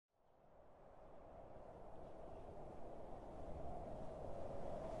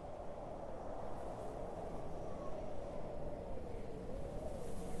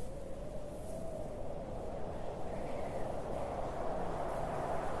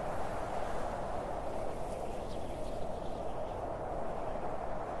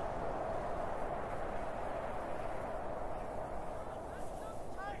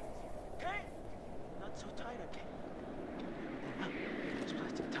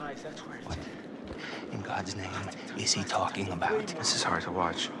What in God's name is he talking about? This is hard to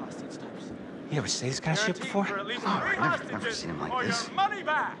watch. You ever say this kind of shit before? Oh, I've never seen him like this. Money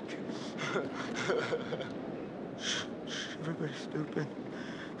back. Everybody's stupid.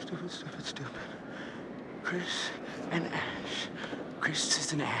 Stupid. Chris and Ash. Chris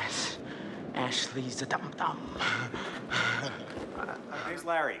is an ass. Ashley's a dum-dum. Name's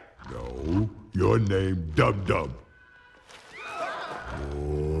Larry. No, your name Dum Dum.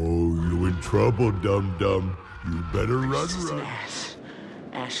 Oh, you in trouble, Dum Dum. You better Chris is run. An ass.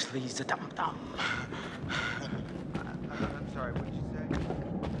 Ashley's a dum-dum. I'm sorry, what did you say?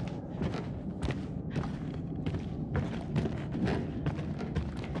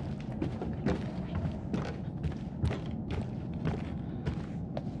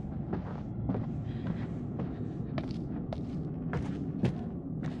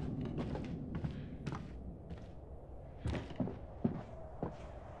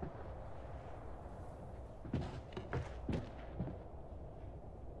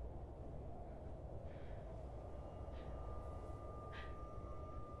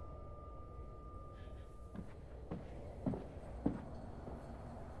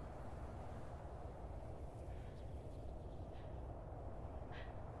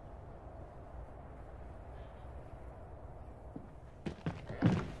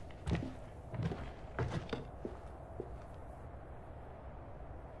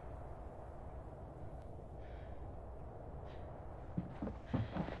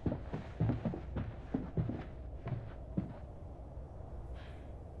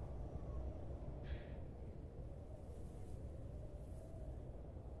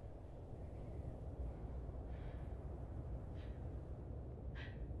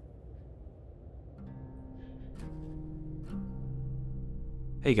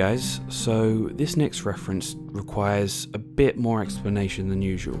 Hey guys, so this next reference requires a bit more explanation than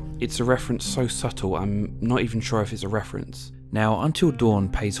usual. It's a reference so subtle I'm not even sure if it's a reference. Now, Until Dawn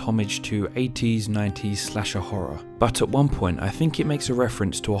pays homage to 80s, 90s slasher horror, but at one point I think it makes a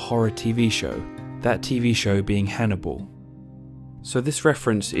reference to a horror TV show, that TV show being Hannibal. So this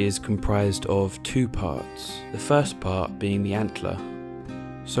reference is comprised of two parts, the first part being the antler.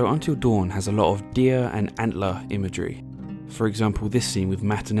 So Until Dawn has a lot of deer and antler imagery. For example, this scene with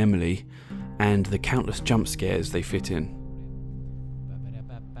Matt and Emily, and the countless jump scares they fit in.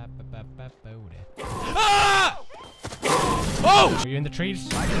 Ah! Oh! Are you in the trees?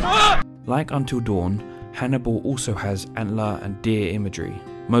 Ah! Like Until Dawn, Hannibal also has antler and deer imagery,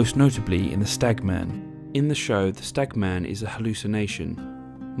 most notably in the Stagman. In the show, the Stagman is a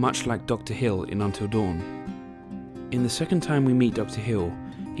hallucination, much like Dr. Hill in Until Dawn. In the second time we meet Dr. Hill,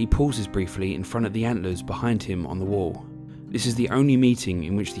 he pauses briefly in front of the antlers behind him on the wall. This is the only meeting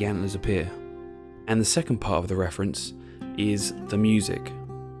in which the antlers appear. And the second part of the reference is the music.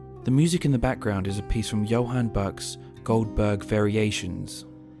 The music in the background is a piece from Johann Bach's Goldberg Variations.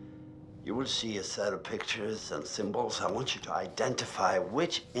 You will see a set of pictures and symbols. I want you to identify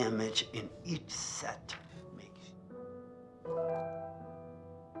which image in each set makes you.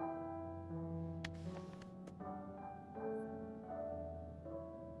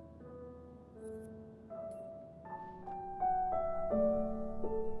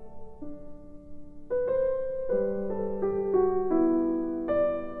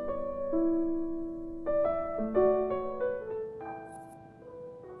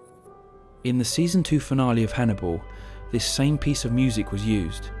 In the season 2 finale of Hannibal, this same piece of music was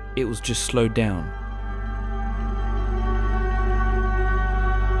used. It was just slowed down.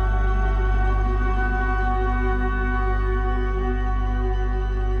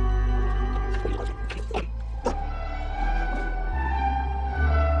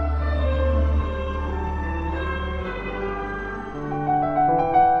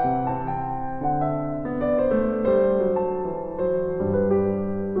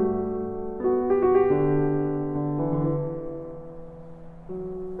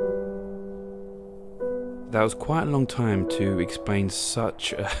 That was quite a long time to explain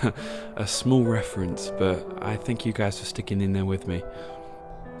such a small reference, but I thank you guys for sticking in there with me.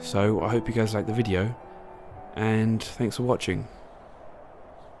 So I hope you guys liked the video, and thanks for watching.